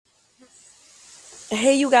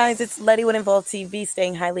Hey, you guys, it's Letty with Involved TV,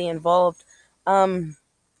 staying highly involved. Um,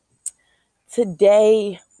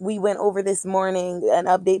 Today, we went over this morning an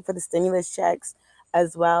update for the stimulus checks,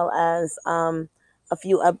 as well as a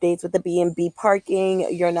few updates with the B&B parking.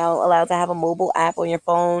 You're now allowed to have a mobile app on your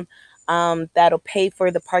phone that'll pay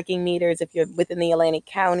for the parking meters if you're within the Atlantic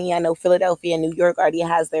County. I know Philadelphia and New York already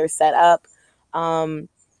has theirs set up. Um,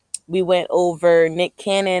 we went over Nick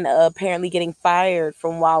Cannon apparently getting fired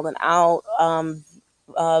from Wild and Out.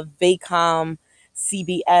 Vacom,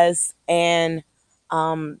 CBS, and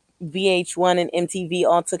VH1 and MTV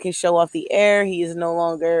all took his show off the air. He is no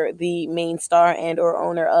longer the main star and or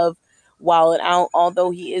owner of Wild and Out,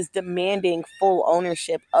 although he is demanding full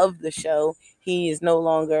ownership of the show. He is no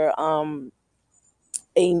longer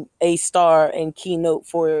a star and keynote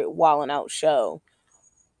for Wild and Out show.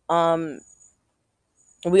 Um,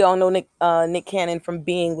 we all know Nick Cannon from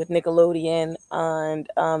being with Nickelodeon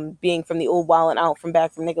and being from the old Wild and Out from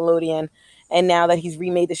back from Nickelodeon, and now that he's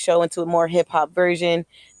remade the show into a more hip hop version,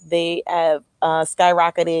 they have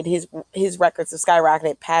skyrocketed his records have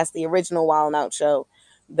skyrocketed past the original Wild and Out show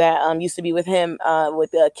that used to be with him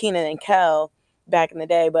with Keenan and Kel back in the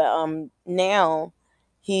day, but now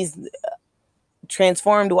he's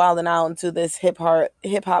transformed Wild and Out into this hip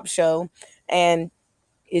hop show, and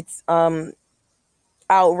it's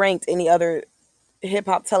outranked any other hip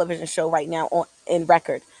hop television show right now in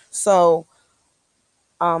record. So,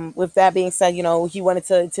 with that being said, he wanted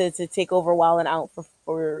to take over Wild and Out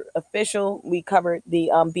for official. We covered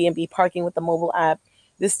the B&B parking with the mobile app,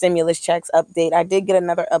 the stimulus checks update. I did get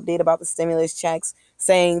another update about the stimulus checks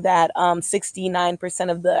saying that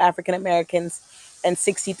 69% of the African Americans and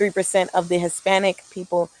 63% of the Hispanic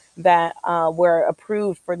people that were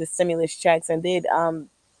approved for the stimulus checks and did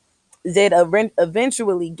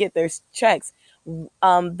eventually get their checks,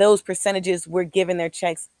 those percentages were given their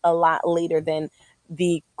checks a lot later than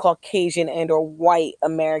the Caucasian and or white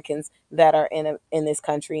Americans that are in this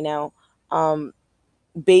country now. Um,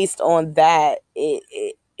 Based on that,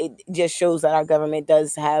 it just shows that our government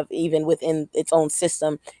does have, even within its own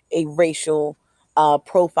system, a racial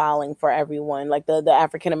profiling for everyone. Like the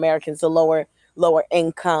African Americans, the lower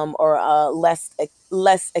income or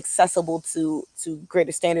less accessible to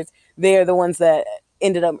greater standards. They're the ones that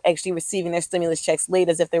ended up actually receiving their stimulus checks late,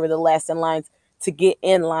 as if they were the last in lines to get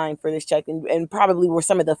in line for this check, and probably were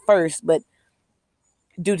some of the first, but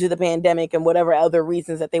due to the pandemic and whatever other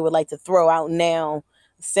reasons that they would like to throw out now,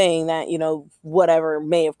 saying that, whatever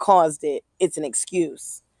may have caused it, it's an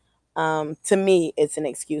excuse. To me, it's an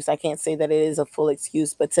excuse. I can't say that it is a full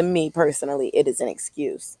excuse, but to me personally, it is an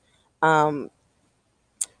excuse. Um,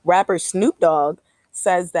 Rapper Snoop Dogg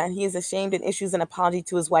says that he is ashamed and issues an apology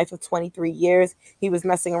to his wife of 23 years. He was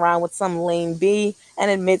messing around with some lame B and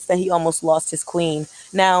admits that he almost lost his queen.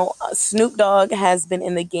 Now, Snoop Dogg has been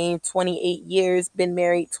in the game 28 years, been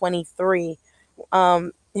married 23.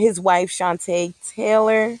 His wife, Shantae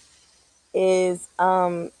Taylor, is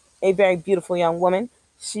a very beautiful young woman.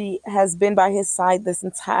 She has been by his side this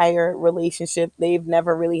entire relationship. They've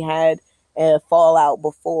never really had a fallout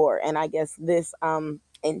before, and I guess this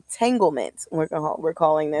entanglement, we're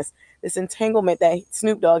calling this entanglement that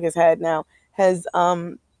Snoop Dogg has had now has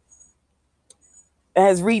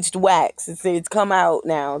reached wax. It's come out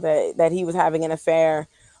now that he was having an affair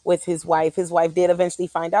with his wife. His wife did eventually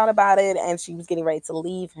find out about it, and she was getting ready to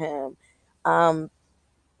leave him. Um,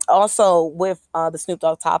 Also, with the Snoop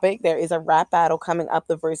Dogg topic, there is a rap battle coming up,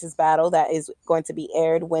 the Versus battle, that is going to be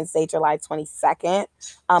aired Wednesday, July 22nd.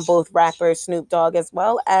 Both rapper Snoop Dogg as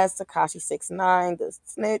well as Tekashi 6ix9ine, the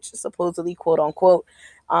snitch, supposedly, quote unquote,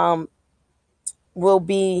 um, will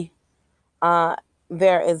be uh,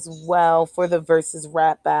 there as well for the Versus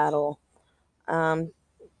rap battle. Um,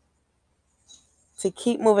 to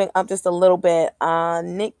keep moving up just a little bit,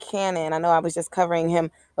 Nick Cannon, I know I was just covering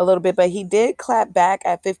him a little bit, but he did clap back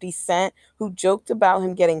at 50 Cent, who joked about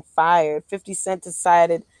him getting fired. 50 Cent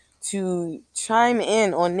decided to chime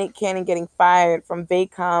in on Nick Cannon getting fired from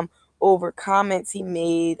Vacom over comments he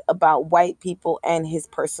made about white people and his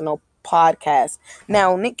personal podcast.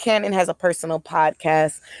 Now, Nick Cannon has a personal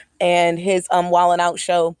podcast and his Wild and Out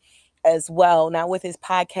show as well. Now, with his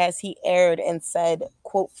podcast, he aired and said,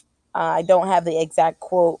 quote, I don't have the exact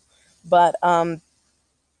quote, but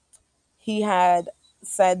he had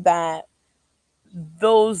said that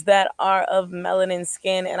those that are of melanin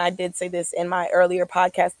skin, and I did say this in my earlier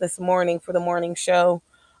podcast this morning for the morning show,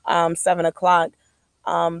 7 o'clock,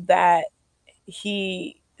 that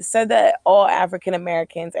he said that all African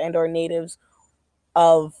Americans and or natives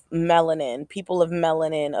of melanin, people of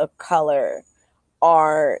melanin, of color,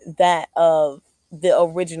 are that of the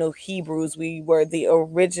original Hebrews. We were the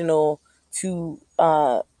original to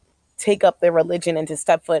take up their religion and to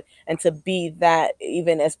step foot and to be that.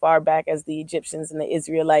 Even as far back as the Egyptians and the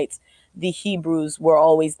Israelites, the Hebrews were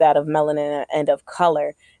always that of melanin and of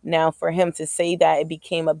color. Now, for him to say that, it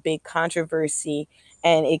became a big controversy,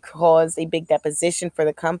 and it caused a big deposition for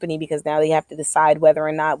the company, because now they have to decide whether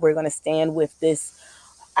or not we're going to stand with this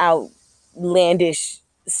outlandish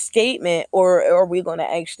statement, or are we going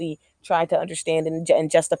to actually try to understand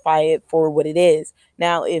and justify it for what it is.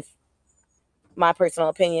 Now, if my personal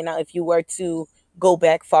opinion, now if you were to go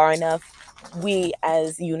back far enough, we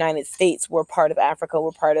as the United States were part of Africa,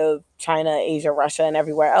 we're part of China, Asia, Russia, and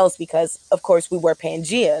everywhere else, because of course we were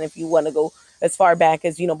Pangea. And if you want to go as far back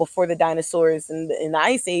as, before the dinosaurs and in the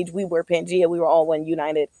Ice Age, we were Pangea. We were all one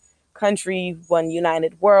united country, one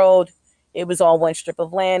united world. It was all one strip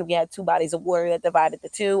of land. We had two bodies of water that divided the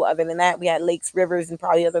two. Other than that, we had lakes, rivers, and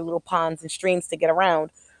probably other little ponds and streams to get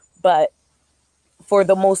around. But for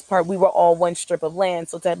the most part, we were all one strip of land.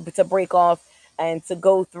 So to break off and to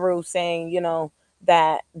go through saying,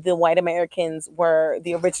 that the white Americans were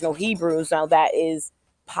the original Hebrews, now that is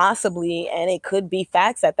possibly, and it could be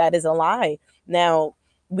facts, that is a lie. Now,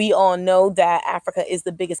 we all know that Africa is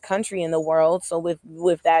the biggest country in the world. So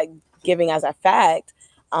with that giving as a fact,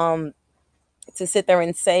 to sit there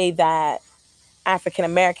and say that African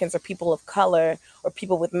Americans or people of color or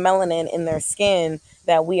people with melanin in their skin,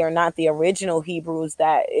 that we are not the original Hebrews,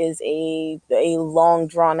 that is a long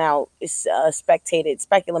drawn out speculated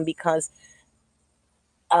speculum, because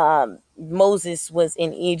Moses was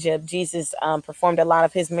in Egypt. Jesus performed a lot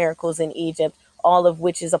of his miracles in Egypt, all of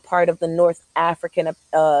which is a part of the North African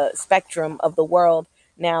spectrum of the world.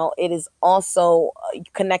 Now, it is also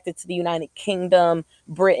connected to the United Kingdom,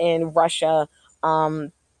 Britain, Russia,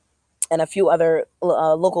 and a few other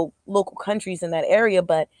local countries in that area.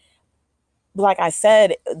 But like I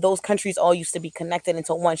said, those countries all used to be connected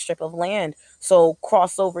into one strip of land. So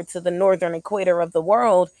cross over to the northern equator of the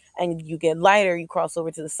world and you get lighter. You cross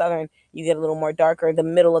over to the southern, you get a little more darker. The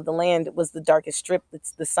middle of the land was the darkest strip.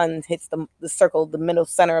 It's the sun hits the circle, the middle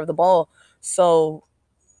center of the ball. So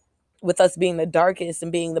with us being the darkest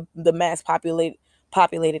and being the mass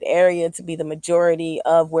populated area, to be the majority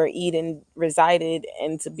of where Eden resided,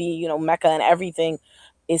 and to be, Mecca and everything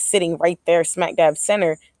is sitting right there smack dab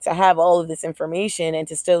center, to have all of this information and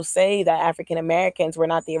to still say that African Americans were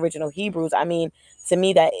not the original Hebrews. I mean, to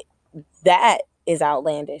me, that is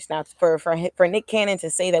outlandish. Now, for Nick Cannon to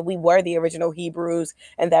say that we were the original Hebrews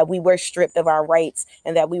and that we were stripped of our rights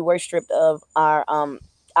and that we were stripped of our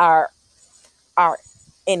our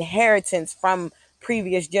inheritance from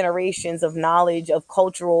previous generations of knowledge, of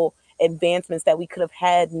cultural advancements that we could have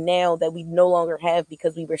had now that we no longer have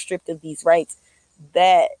because we were stripped of these rights,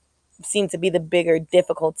 that seemed to be the bigger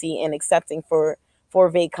difficulty in accepting for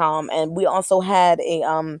Vacom. And we also had a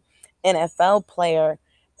NFL player.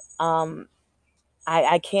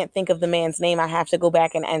 I can't think of the man's name. I have to go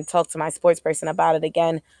back and talk to my sports person about it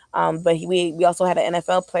again. But we also had an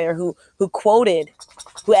NFL player who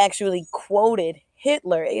actually quoted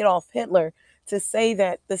Hitler, Adolf Hitler, to say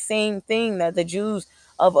that the same thing, that the Jews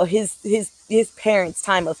of his parents'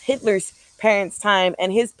 time, of Hitler's parents' time,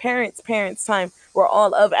 and his parents' time were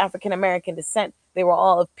all of African American descent. They were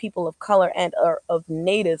all of people of color and of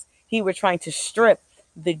natives. He was trying to strip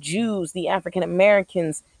the Jews, the African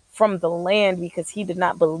Americans, from the land, because he did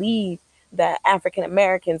not believe that African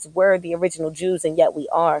Americans were the original Jews, and yet we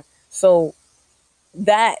are. So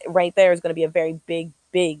that right there is going to be a very big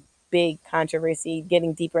controversy.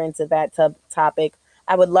 Getting deeper into that topic,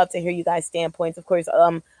 I would love to hear you guys' standpoints. Of course,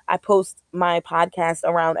 I post my podcast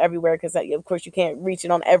around everywhere because, of course, you can't reach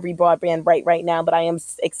it on every broadband right now. But I am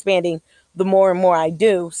expanding the more and more I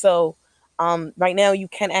do. So right now, you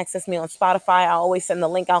can access me on Spotify. I always send the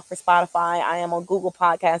link out for Spotify. I am on Google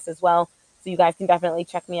Podcasts as well, so you guys can definitely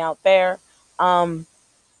check me out there.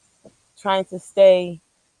 Trying to stay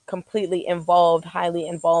completely involved, highly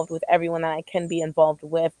involved with everyone that I can be involved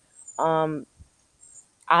with. Um,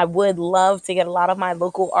 I would love to get a lot of my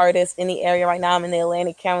local artists in the area. Right now, I'm in the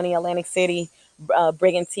Atlantic County, Atlantic City,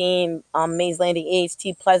 Brigantine, Mays Landing,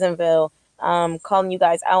 AHT, Pleasantville. Calling you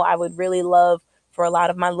guys out. I would really love for a lot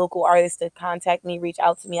of my local artists to contact me, reach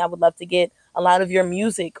out to me. I would love to get a lot of your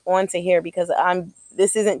music onto here, because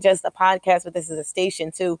this isn't just a podcast, but this is a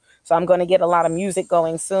station too. So I'm going to get a lot of music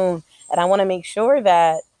going soon. And I want to make sure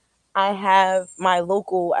that I have my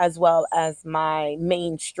local as well as my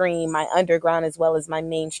mainstream, my underground as well as my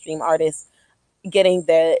mainstream artists getting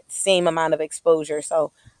the same amount of exposure.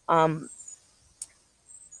 So um,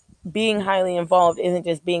 being highly involved isn't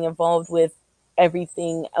just being involved with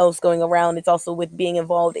everything else going around. It's also with being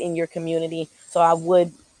involved in your community. So I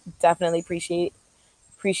would definitely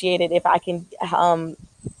appreciate it if I can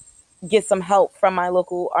get some help from my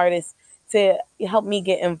local artists to help me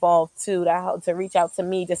get involved too, to help to reach out to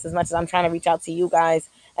me just as much as I'm trying to reach out to you guys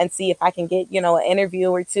and see if I can get, an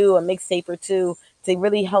interview or two, a mixtape or two, to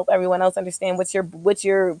really help everyone else understand what's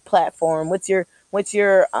your platform, what's your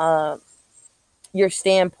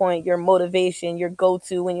standpoint, your motivation, your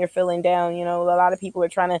go-to when you're feeling down. A lot of people are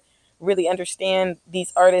trying to really understand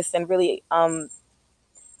these artists and really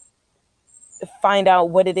find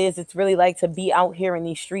out what it is it's really like to be out here in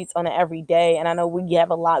these streets on an everyday. And I know we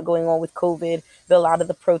have a lot going on with COVID, a lot of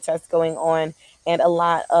the protests going on, and a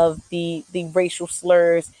lot of the racial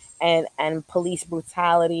slurs and police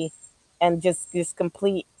brutality, and just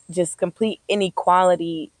complete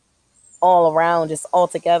inequality all around, just all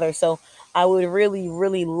together. So I would really,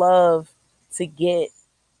 really love to get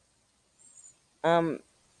um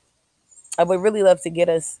I would really love to get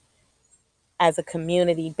us as a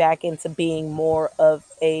community back into being more of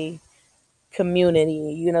a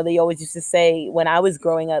community. They always used to say, when I was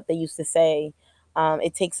growing up, they used to say,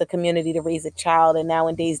 it takes a community to raise a child. And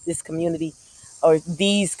nowadays, this community or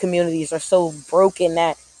these communities are so broken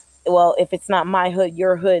that, well, if it's not my hood,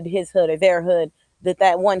 your hood, his hood, or their hood,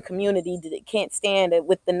 that one community that can't stand it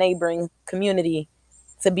with the neighboring community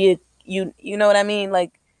to be you know what I mean?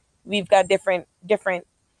 Like, we've got different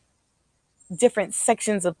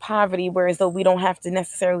sections of poverty, whereas though we don't have to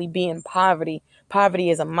necessarily be in poverty. Poverty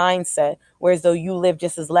is a mindset, whereas though you live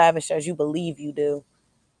just as lavish as you believe you do.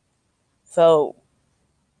 So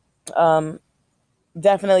um,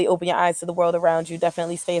 definitely open your eyes to the world around you.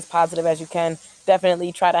 Definitely stay as positive as you can.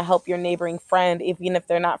 Definitely try to help your neighboring friend, even if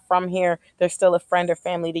they're not from here, they're still a friend or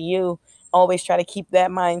family to you. Always try to keep that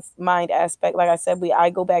mind aspect. Like I said, I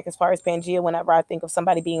go back as far as Pangea. Whenever I think of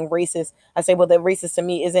somebody being racist, I say, well, the racist to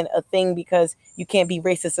me isn't a thing, because you can't be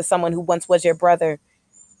racist to someone who once was your brother.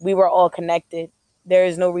 We were all connected. There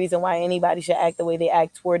is no reason why anybody should act the way they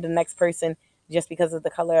act toward the next person just because of the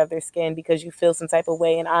color of their skin, because you feel some type of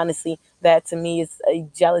way. And honestly, that to me is a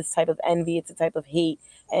jealous type of envy. It's a type of hate,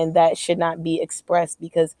 and that should not be expressed,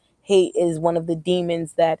 because hate is one of the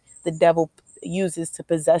demons that the devil uses to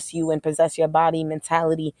possess you and possess your body,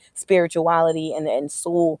 mentality, spirituality, and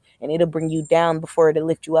soul, and it'll bring you down before it'll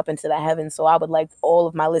lift you up into the heavens. So I would like all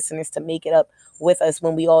of my listeners to make it up with us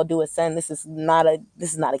when we all do ascend. This is not a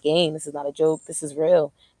game. This is not a joke. This is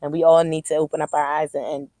real, and we all need to open up our eyes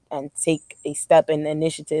and take a step in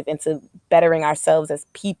initiative into bettering ourselves as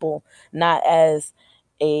people, not as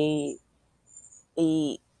a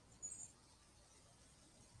a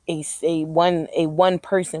a one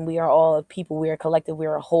person. We are all a people. We are a collective. We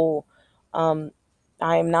are a whole. Um,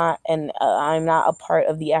 I'm not a part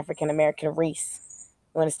of the African American race.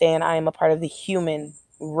 You understand? I am a part of the human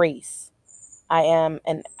race. I am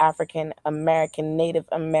an African American, Native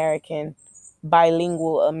American,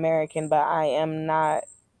 bilingual American, but I am not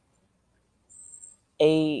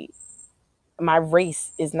a my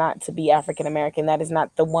race is not to be African American. That is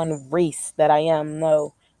not the one race that I am.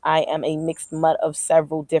 No, I am a mixed mud of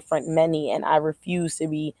several different many, and I refuse to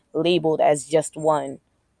be labeled as just one.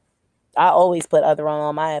 I always put other on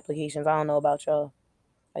all my applications. I don't know about y'all.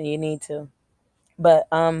 You need to. But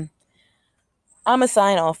I'm a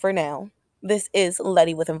sign off for now. This is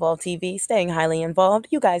Letty with Involved TV, staying highly involved.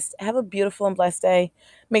 You guys have a beautiful and blessed day.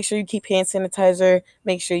 Make sure you keep hand sanitizer,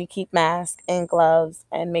 make sure you keep masks and gloves,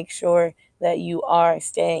 and make sure that you are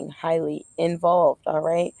staying highly involved. All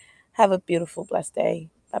right. Have a beautiful, blessed day.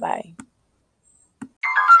 Bye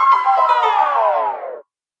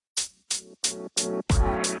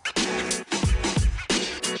bye.